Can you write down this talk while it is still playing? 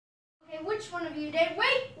which one of you did.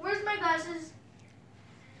 Wait, where's my glasses?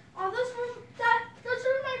 Oh, those were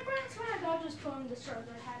my friend's hands. I'll just put on the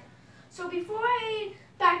starter hat. So before I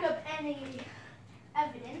back up any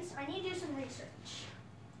evidence, I need to do some research.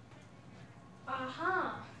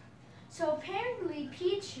 So apparently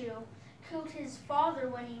Pichu killed his father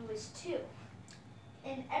when he was 2.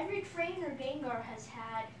 And every trainer Gangar has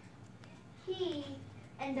had, he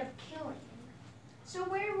ended up killing. So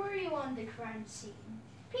where were you on the crime scene?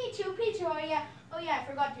 Pichu, oh yeah, I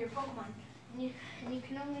forgot your Pokemon. And you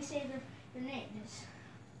can only say their names.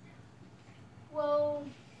 Well,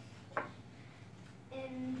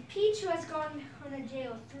 and Pichu has gone to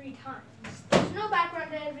jail 3 times. There's no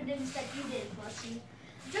background evidence that you did, plusie.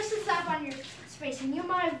 Just a slap on your face, and you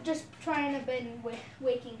might have just trying to been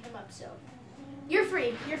waking him up. So you're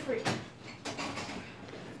free.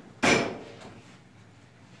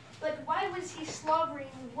 But why was he slobbering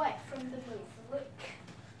wet from the move? Look,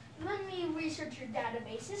 let me research your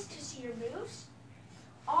databases to see your moves.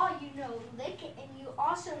 You know lick, and you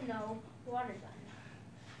also know water gun.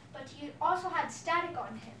 But you also had static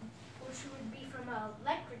on him, which would be from an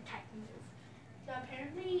electric type move. So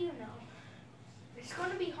apparently you know. It's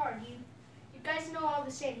going to be hard. You guys know all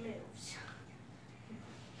the same moves.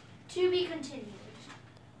 To be continued.